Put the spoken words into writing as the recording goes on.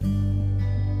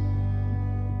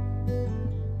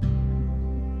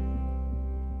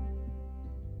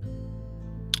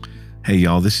Hey,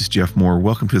 y'all, this is Jeff Moore.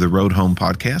 Welcome to the Road Home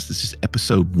Podcast. This is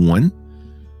episode 1.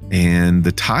 And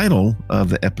the title of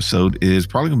the episode is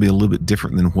probably going to be a little bit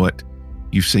different than what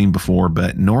you've seen before.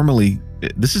 But normally,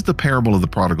 this is the parable of the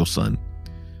prodigal son.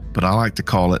 But I like to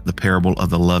call it the parable of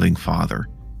the loving father.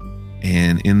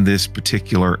 And in this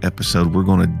particular episode, we're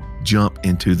going to jump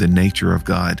into the nature of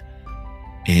God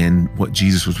and what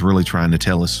Jesus was really trying to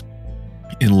tell us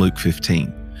in Luke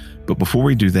 15. But before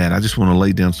we do that, I just want to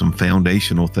lay down some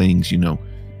foundational things. When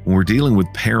we're dealing with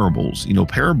parables,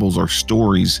 parables are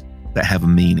stories that have a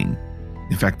meaning.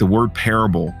 In fact, the word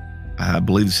parable, I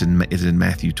believe is in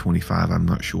Matthew 25. I'm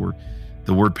not sure.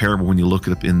 The word parable, when you look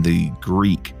it up in the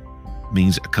Greek,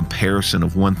 means a comparison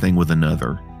of one thing with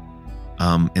another.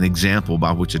 An example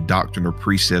by which a doctrine or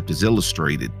precept is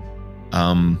illustrated.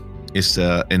 And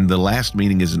the last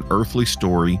meaning is an earthly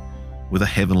story with a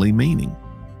heavenly meaning.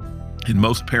 And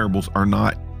most parables are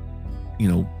not,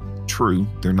 true.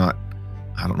 They're not,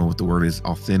 I don't know what the word is,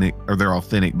 authentic, or they're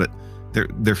authentic, but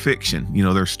they're fiction.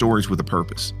 They're stories with a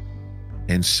purpose.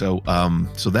 And so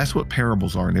that's what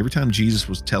parables are. And every time Jesus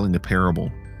was telling a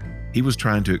parable, he was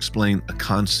trying to explain a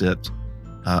concept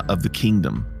of the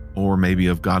kingdom, or maybe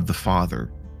of God the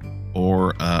Father,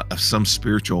 or of some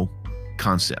spiritual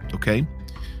concept. Okay.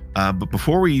 But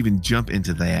before we even jump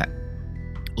into that,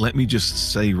 let me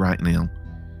just say right now,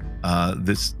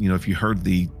 this, if you heard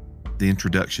the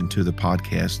introduction to the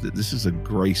podcast, that this is a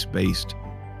grace-based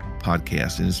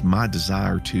podcast, and it's my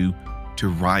desire to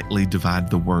rightly divide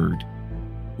the word.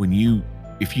 2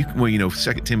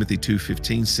 Timothy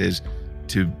 2:15 says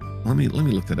let me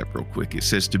look that up real quick. It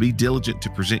says to be diligent to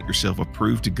present yourself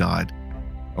approved to God,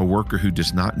 a worker who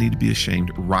does not need to be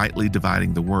ashamed, rightly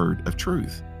dividing the word of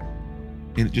truth.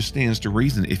 And it just stands to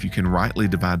reason, if you can rightly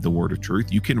divide the word of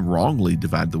truth, you can wrongly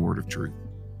divide the word of truth.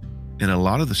 And a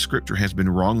lot of the scripture has been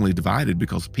wrongly divided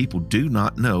because people do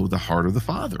not know the heart of the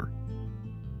Father.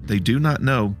 They do not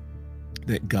know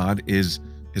that God is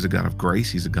a God of grace.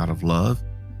 He's a God of love.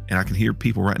 And I can hear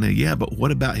people right now, yeah, but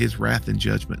what about his wrath and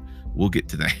judgment? We'll get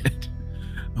to that.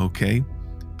 Okay.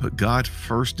 But God,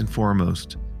 first and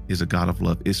foremost, is a God of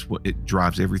love. It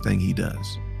drives everything he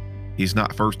does. He's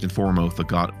not first and foremost a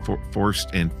God of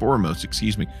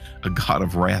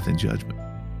wrath and judgment.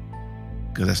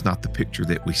 Because that's not the picture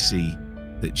that we see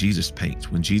that Jesus paints.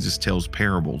 When Jesus tells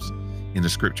parables in the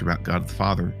scripture about God the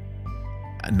Father,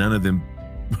 none of them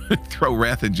throw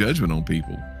wrath and judgment on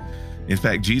people. In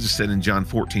fact, Jesus said in John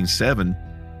 14:7,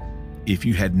 if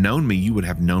you had known me, you would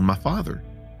have known my Father.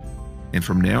 And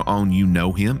from now on, you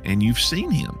know him and you've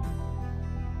seen him.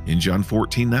 In John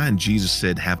 14:9, Jesus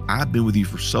said, have I been with you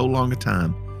for so long a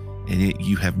time, and yet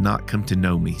you have not come to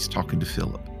know me? He's talking to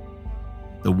Philip.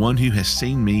 The one who has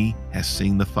seen me has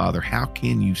seen the Father. How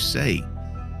can you say,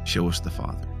 show us the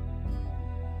Father?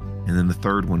 And then the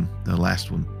third one, the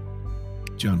last one,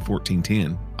 John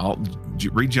 14:10.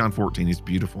 Read John 14, it's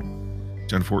beautiful.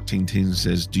 John 14:10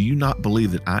 says, do you not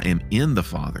believe that I am in the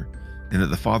Father and that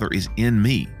the Father is in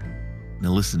me? Now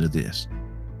listen to this.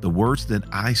 The words that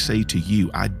I say to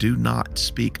you, I do not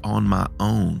speak on my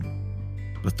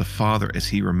own, but the Father, as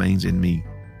he remains in me,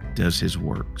 does his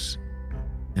works.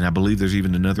 And I believe there's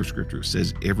even another scripture. It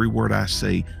says, every word I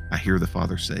say, I hear the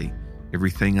Father say.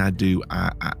 Everything I do,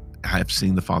 I have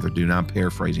seen the Father do. Now I'm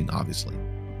paraphrasing, obviously.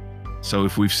 So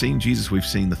if we've seen Jesus, we've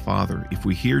seen the Father. If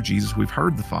we hear Jesus, we've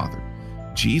heard the Father.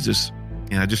 Jesus,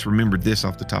 and I just remembered this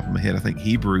off the top of my head, I think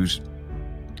Hebrews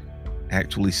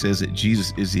actually says that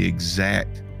Jesus is the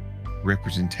exact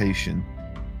representation.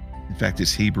 In fact,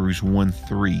 it's Hebrews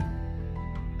 1:3.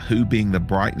 Who being the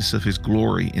brightness of his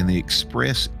glory and the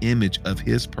express image of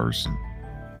his person.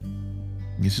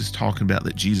 This is talking about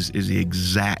that Jesus is the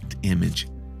exact image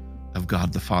of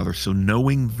God the Father. So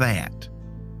knowing that,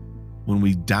 when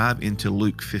we dive into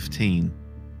Luke 15,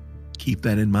 keep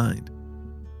that in mind.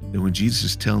 That when Jesus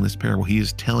is telling this parable, he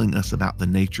is telling us about the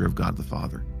nature of God the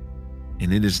Father.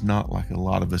 And it is not like a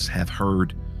lot of us have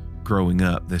heard growing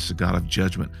up. This is a God of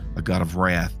judgment, a God of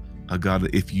wrath, a God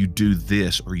that if you do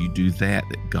this or you do that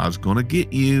God's going to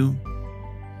get you.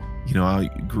 I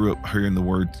grew up hearing the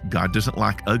word, God doesn't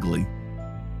like ugly.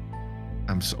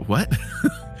 What?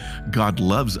 God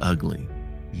loves ugly.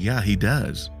 Yeah, he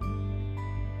does.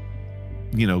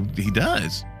 He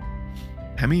does.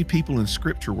 How many people in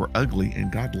scripture were ugly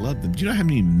and God loved them? Do you know how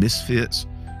many misfits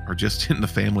are just in the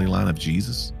family line of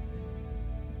Jesus?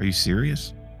 Are you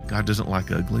serious? God doesn't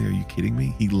like ugly. Are you kidding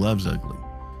me? He loves ugly.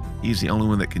 He's the only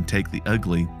one that can take the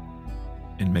ugly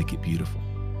and make it beautiful.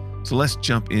 So let's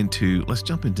jump into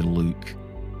Luke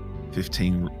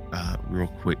 15 real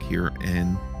quick here.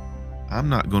 And I'm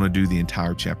not going to do the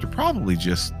entire chapter, probably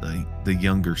just the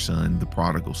younger son, the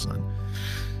prodigal son.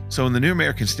 So in the New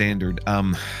American Standard,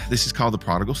 this is called the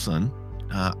prodigal son.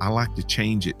 I like to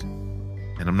change it,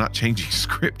 and I'm not changing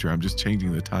scripture, I'm just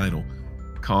changing the title,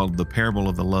 called The Parable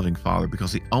of the Loving Father,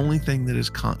 because the only thing that is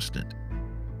constant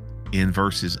in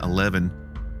verses 11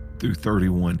 through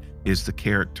 31 is the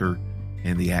character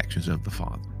and the actions of the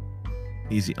Father.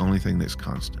 He's the only thing that's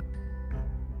constant.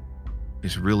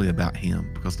 It's really about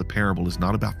him, because the parable is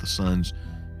not about the sons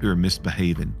who are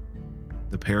misbehaving.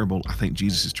 The parable, I think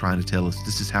Jesus is trying to tell us,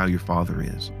 this is how your Father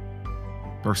is.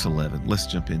 Verse 11, let's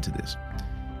jump into this.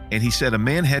 And he said, a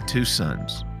man had 2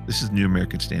 sons. This is New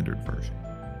American Standard Version.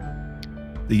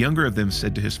 The younger of them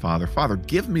said to his father, Father,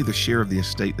 give me the share of the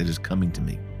estate that is coming to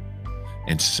me.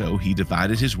 And so he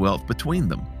divided his wealth between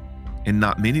them. And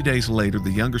not many days later,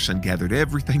 the younger son gathered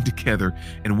everything together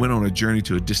and went on a journey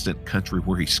to a distant country,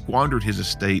 where he squandered his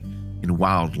estate in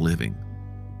wild living.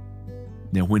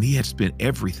 Now, when he had spent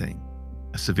everything,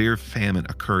 a severe famine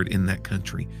occurred in that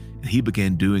country, and he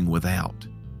began doing without.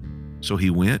 So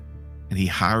he went and he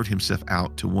hired himself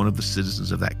out to one of the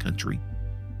citizens of that country,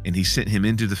 and he sent him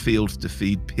into the fields to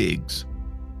feed pigs.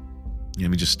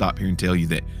 Let me just stop here and tell you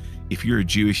that if you're a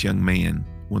Jewish young man,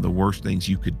 one of the worst things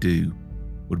you could do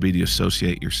would be to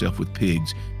associate yourself with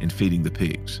pigs and feeding the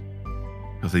pigs,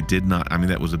 because they did not,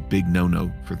 that was a big no-no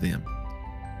for them.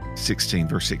 16,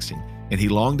 verse 16. And he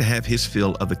longed to have his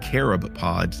fill of the carob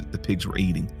pods that the pigs were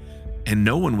eating, and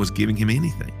no one was giving him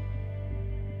anything.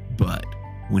 But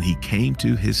when he came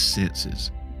to his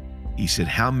senses, he said,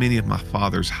 how many of my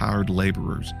father's hired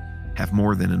laborers have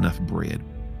more than enough bread,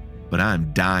 but I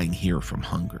am dying here from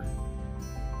hunger.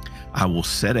 I will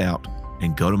set out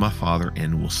and go to my father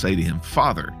and will say to him,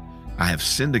 Father, I have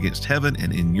sinned against heaven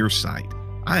and in your sight.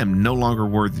 I am no longer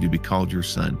worthy to be called your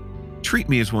son. Treat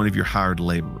me as one of your hired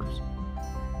laborers.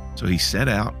 So he set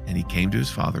out and he came to his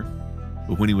father.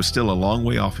 But when he was still a long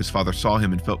way off, his father saw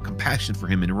him and felt compassion for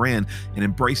him and ran and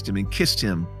embraced him and kissed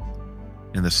him.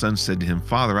 And the son said to him,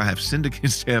 Father, I have sinned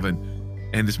against heaven.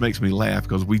 And this makes me laugh,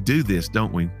 because we do this,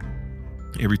 don't we?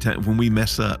 Every time when we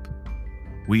mess up,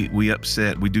 we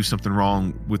upset, we do something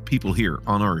wrong with people here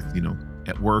on earth,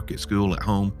 at work, at school, at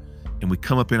home, and we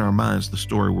come up in our minds the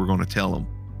story we're going to tell them.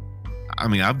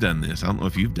 I've done this. I don't know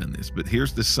if you've done this, but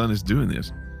here's this son is doing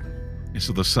this. And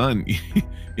so the son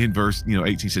in verse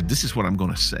 18 said, this is what I'm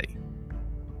going to say.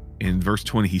 In verse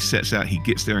 20, he sets out, he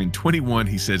gets there. In 21,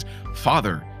 he says,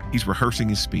 Father, he's rehearsing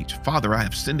his speech. Father, I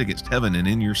have sinned against heaven and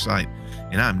in your sight,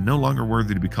 and I am no longer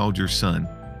worthy to be called your son.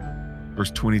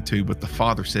 Verse 22, but the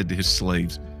father said to his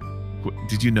slaves,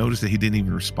 did you notice that he didn't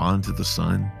even respond to the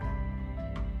son?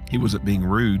 He wasn't being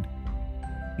rude.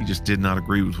 He just did not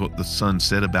agree with what the son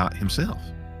said about himself.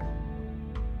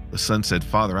 The son said,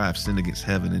 Father, I have sinned against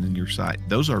heaven and in your sight.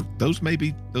 Those may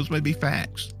be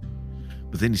facts.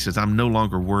 But then he says, I'm no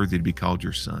longer worthy to be called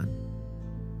your son.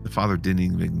 The father didn't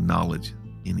even acknowledge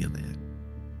any of that.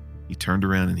 He turned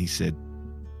around and he said,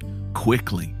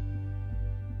 quickly,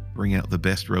 bring out the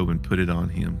best robe and put it on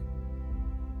him,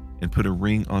 and put a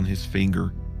ring on his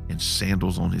finger and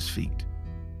sandals on his feet.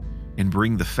 And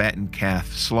bring the fattened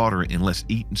calf, slaughter it, and let's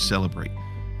eat and celebrate.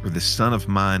 For this son of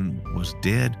mine was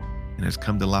dead and has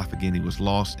come to life again. He was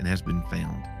lost and has been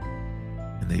found.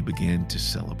 And they began to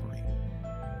celebrate.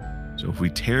 So if we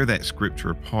tear that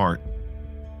scripture apart,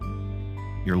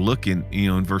 you're looking,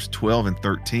 in verse 12 and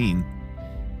 13.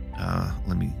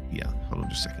 Hold on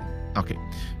just a second. Okay,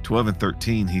 12 and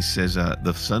 13, he says,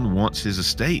 the son wants his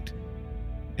estate.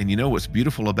 And what's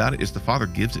beautiful about it is the father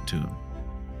gives it to him.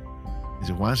 He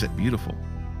said, why is that beautiful?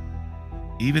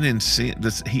 Even in sin,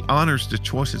 he honors the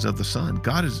choices of the son.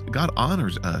 God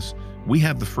honors us. We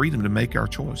have the freedom to make our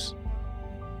choice.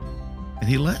 And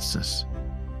he lets us.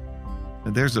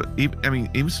 And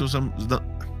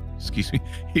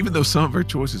even though some of our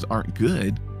choices aren't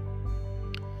good,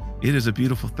 it is a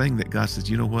beautiful thing that God says,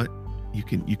 you know what? You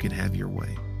can have your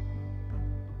way.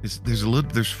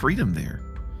 There's freedom there.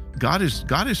 God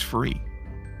is free,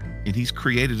 and he's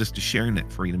created us to share in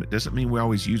that freedom. It doesn't mean we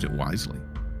always use it wisely.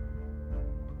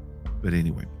 But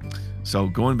anyway, so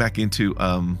going back into,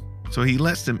 so he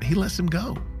lets him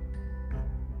go.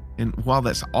 And while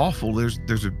that's awful,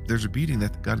 there's a beauty in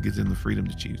that God gives him the freedom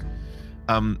to choose.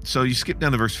 So you skip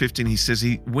down to verse 15. He says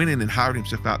he went in and hired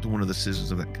himself out to one of the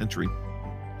citizens of that country.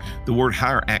 The word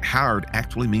hired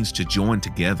actually means to join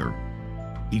together.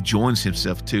 He joins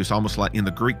himself to. It's almost like in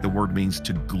the Greek, the word means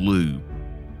to glue.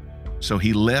 So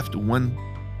he left one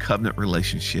covenant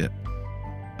relationship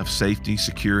of safety,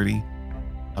 security,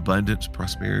 abundance,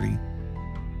 prosperity,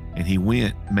 And he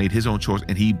made his own choice,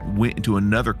 and he went into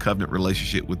another covenant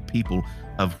relationship with people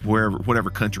of whatever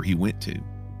country he went to.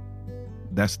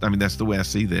 That's the way I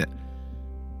see that.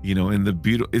 And the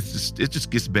beautiful, it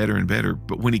just gets better and better.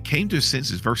 But when he came to his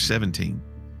senses, verse 17,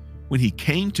 when he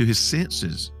came to his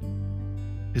senses,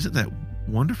 isn't that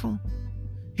wonderful?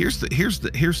 Here's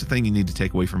the thing you need to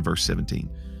take away from verse 17.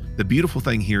 The beautiful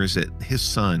thing here is that his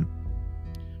son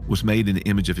was made in the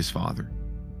image of his father.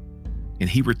 And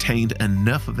he retained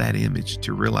enough of that image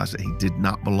to realize that he did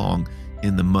not belong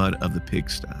in the mud of the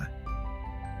pigsty.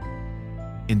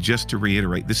 And just to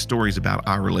reiterate, this story is about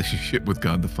our relationship with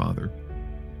God the Father.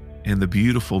 And the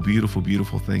beautiful, beautiful,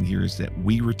 beautiful thing here is that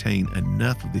we retain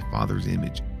enough of the Father's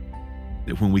image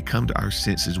that when we come to our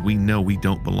senses, we know we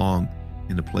don't belong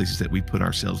in the places that we put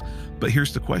ourselves. But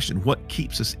here's the question: what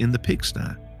keeps us in the pigsty?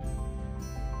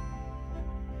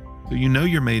 So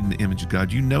you're made in the image of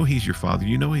God. You know he's your Father.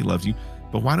 You know he loves you.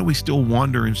 But why do we still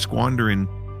wander and squander and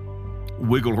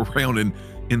wiggle around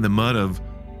in the mud of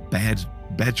bad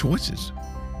choices?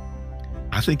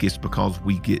 I think it's because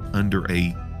we get under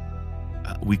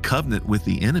we covenant with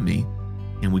the enemy,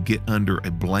 and we get under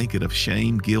a blanket of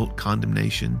shame, guilt,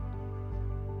 condemnation.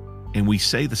 And we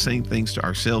say the same things to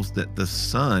ourselves that the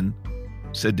son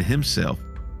said to himself,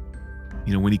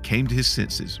 when he came to his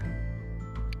senses.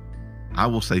 I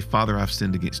will say, Father, I've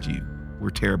sinned against you.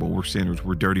 We're terrible. We're sinners.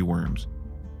 We're dirty worms.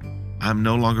 I'm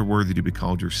no longer worthy to be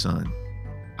called your son.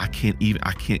 I can't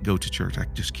go to church. I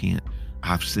just can't.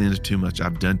 I've sinned too much.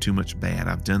 I've done too much bad.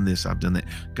 I've done this. I've done that.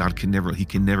 God can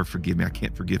never forgive me. I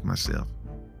can't forgive myself.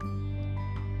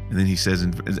 And then he says,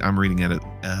 I'm reading at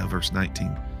verse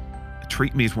 19,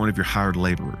 treat me as one of your hired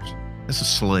laborers. That's a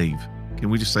slave. Can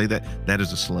we just say that? That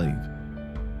is a slave.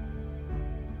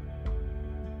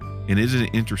 And isn't it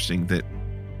interesting that,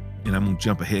 and I'm going to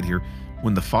jump ahead here,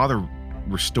 when the Father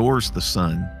restores the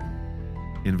Son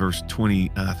in verse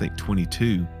 20, I think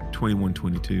 22, 21,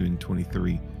 22, and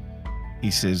 23, he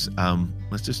says,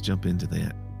 let's just jump into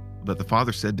that. But the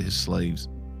Father said to his slaves,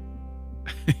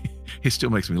 it still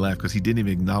makes me laugh because he didn't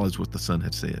even acknowledge what the Son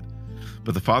had said.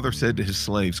 But the Father said to his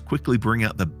slaves, quickly bring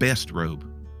out the best robe,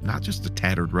 not just the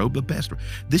tattered robe, the best robe.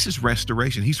 This is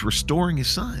restoration. He's restoring his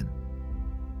Son.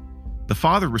 The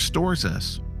Father restores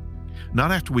us,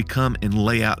 not after we come and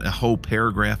lay out a whole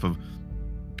paragraph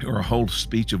or a whole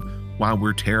speech of why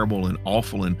we're terrible and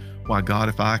awful, and why, God,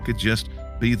 if I could just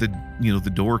be the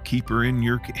doorkeeper in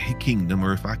your kingdom,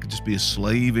 or if I could just be a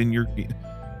slave in your.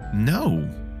 No.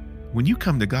 When you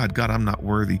come to God, I'm not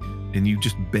worthy, and you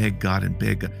just beg God and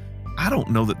beg God, I don't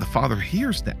know that the Father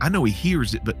hears that. I know he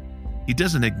hears it, but he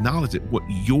doesn't acknowledge it. What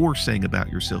you're saying about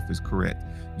yourself is correct.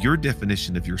 Your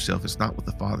definition of yourself is not what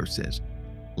the Father says.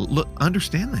 Look,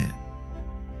 understand that.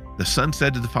 The Son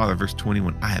said to the Father, verse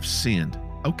 21, I have sinned.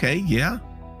 Okay, yeah,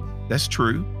 that's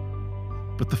true.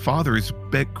 But the Father is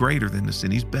greater than the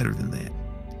sin. He's better than that.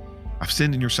 I've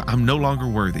sinned in your sight. I'm no longer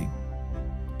worthy.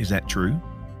 Is that true?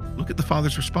 Look at the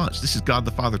Father's response. This is God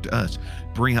the Father to us.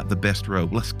 Bring out the best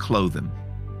robe. Let's clothe him.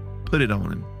 Put it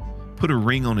on him. Put a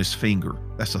ring on his finger.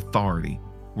 That's authority.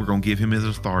 We're going to give him his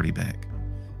authority back.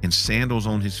 And sandals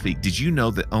on his feet. Did you know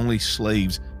that only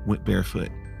slaves went barefoot?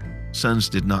 Sons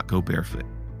did not go barefoot.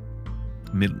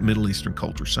 Middle Eastern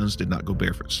culture, sons did not go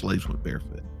barefoot. Slaves went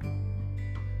barefoot.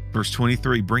 Verse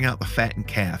 23, bring out the fattened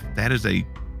calf. That is a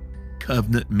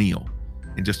covenant meal.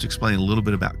 And just to explain a little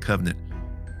bit about covenant,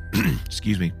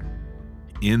 excuse me,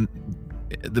 in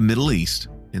the Middle East,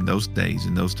 in those days,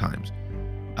 in those times,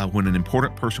 when an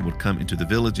important person would come into the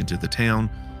village, into the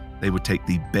town, they would take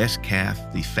the best calf,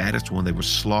 the fattest one, they would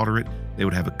slaughter it, they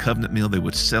would have a covenant meal, they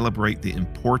would celebrate the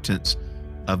importance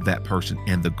of that person.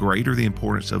 And the greater the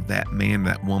importance of that man,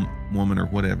 that woman, or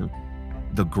whatever,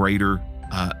 the greater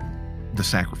the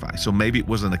sacrifice. So maybe it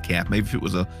wasn't a calf. Maybe if it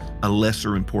was a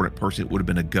lesser important person, it would have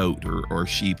been a goat or a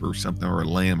sheep or something, or a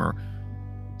lamb or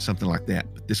something like that.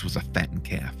 But this was a fattened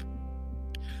calf.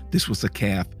 This was a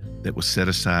calf that was set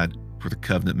aside for the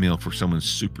covenant meal for someone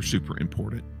super, super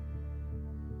important.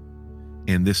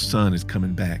 And this son is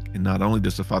coming back. And not only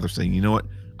does the Father say, you know what?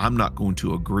 I'm not going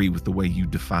to agree with the way you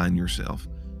define yourself.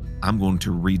 I'm going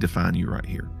to redefine you right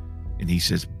here. And he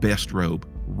says, best robe,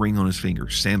 ring on his finger,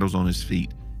 sandals on his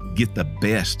feet. Get the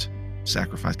best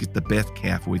sacrifice. Get the best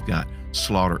calf we've got.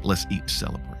 Slaughter it. Let's eat and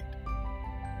celebrate.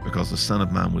 Because the son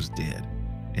of mine was dead,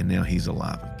 and now he's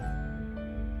alive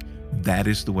again. That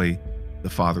is the way the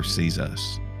Father sees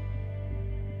us.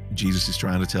 Jesus is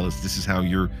trying to tell us this is how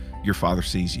your Father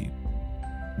sees you.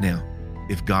 Now,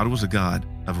 if God was a God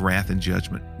of wrath and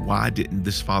judgment, why didn't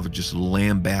this Father just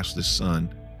lambaste this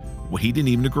Son? Well, he didn't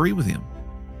even agree with him.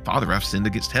 Father, I've sinned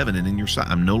against heaven and in your sight.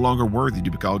 I'm no longer worthy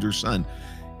to be called your son.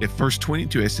 At verse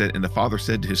 22, it said, and the father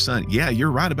said to his son, yeah,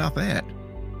 you're right about that.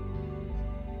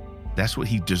 That's what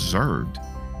he deserved,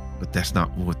 but that's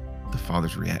not what the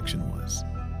father's reaction was.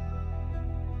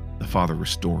 The father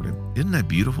restored him. Isn't that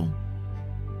beautiful?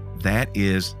 That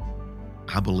is,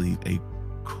 I believe,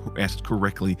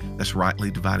 that's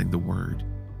rightly dividing the word.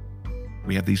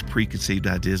 We have these preconceived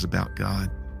ideas about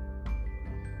God,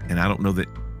 and I don't know that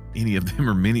any of them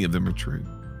or many of them are true.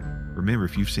 Remember,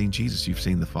 if you've seen Jesus, you've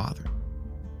seen the Father.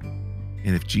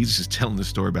 And if Jesus is telling the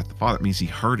story about the Father, it means he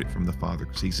heard it from the Father,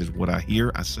 because he says, what I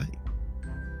hear, I say.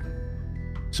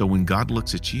 So when God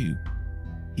looks at you,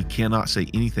 he cannot say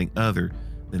anything other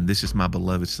than, this is my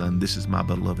beloved son, this is my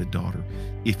beloved daughter.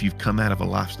 If you've come out of a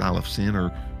lifestyle of sin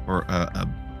or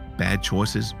bad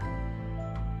choices,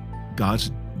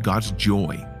 God's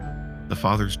joy, the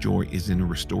Father's joy, is in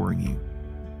restoring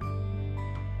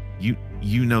you.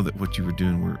 You know that what you were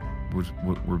doing was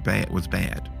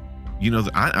bad. You know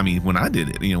that I mean, when I did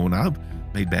it, when I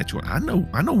made bad choices, I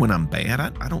know when I'm bad.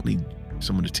 I don't need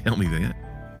someone to tell me that.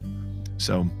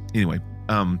 So anyway,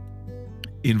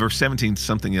 in verse 17,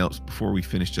 something else before we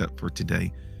finished up for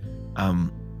today. I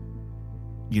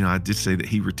did say that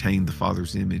he retained the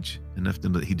Father's image enough to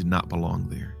know that he did not belong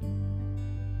there.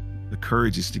 The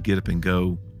courage is to get up and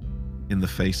go in the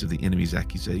face of the enemy's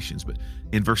accusations. But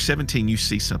in verse 17, you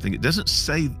see something. It doesn't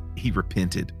say he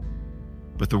repented,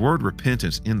 but the word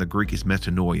repentance in the Greek is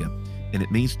metanoia, and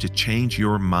it means to change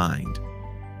your mind.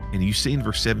 And you see in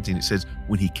verse 17, it says,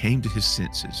 when he came to his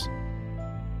senses.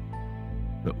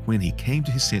 But when he came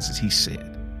to his senses, he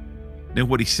said. Now,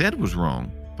 what he said was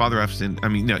wrong. Father, I've sinned.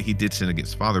 No, he did sin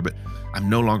against the Father, but I'm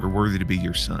no longer worthy to be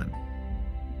your son.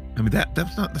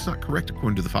 That's not correct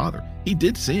according to the Father. He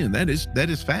did sin. That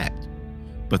is fact.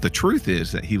 But the truth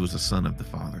is that he was a son of the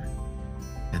Father.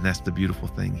 And that's the beautiful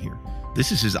thing here.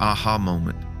 This is his aha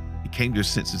moment. He came to his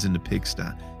senses in the pigsty.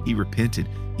 He repented.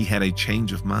 He had a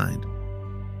change of mind.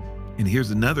 And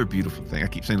here's another beautiful thing. I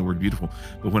keep saying the word beautiful,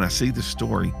 but when I see this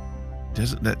story,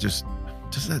 doesn't that just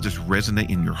resonate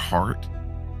in your heart?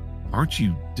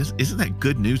 Isn't that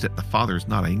good news that the Father is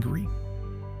not angry?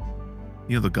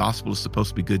 The gospel is supposed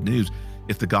to be good news.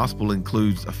 If the gospel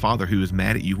includes a father who is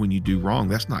mad at you when you do wrong,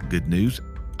 that's not good news.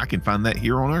 I can find that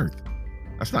here on earth.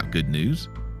 That's not good news.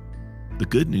 The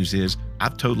good news is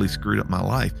I've totally screwed up my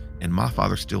life, and my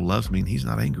Father still loves me, and he's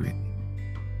not angry at me.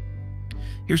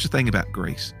 Here's the thing about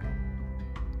grace.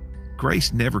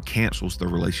 Grace never cancels the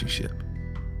relationship.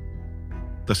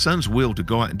 The Son's will to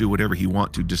go out and do whatever he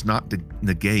wants to does not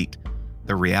negate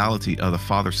the reality of the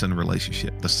father-son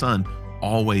relationship. The son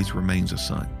always remains a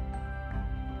son.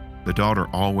 The daughter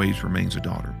always remains a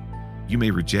daughter. You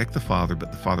may reject the Father,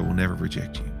 but the Father will never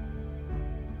reject you.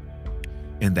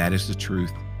 And that is the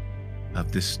truth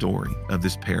of this story, of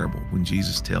this parable, when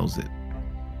Jesus tells it.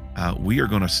 We are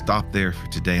going to stop there for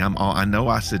today. I know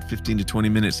I said 15 to 20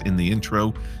 minutes in the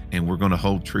intro, and we're going to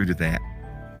hold true to that.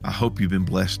 I hope you've been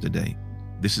blessed today.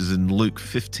 This is in Luke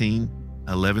 15,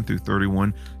 11 through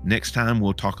 31. Next time,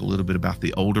 we'll talk a little bit about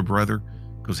the older brother,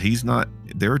 because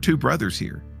there are two brothers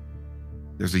here.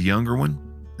 There's a younger one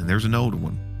and there's an older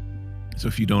one. So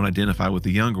if you don't identify with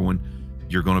the younger one,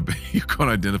 you're going to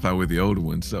identify with the older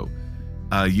one. So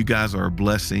you guys are a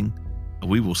blessing.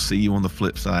 We will see you on the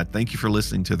flip side. Thank you for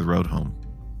listening to The Road Home.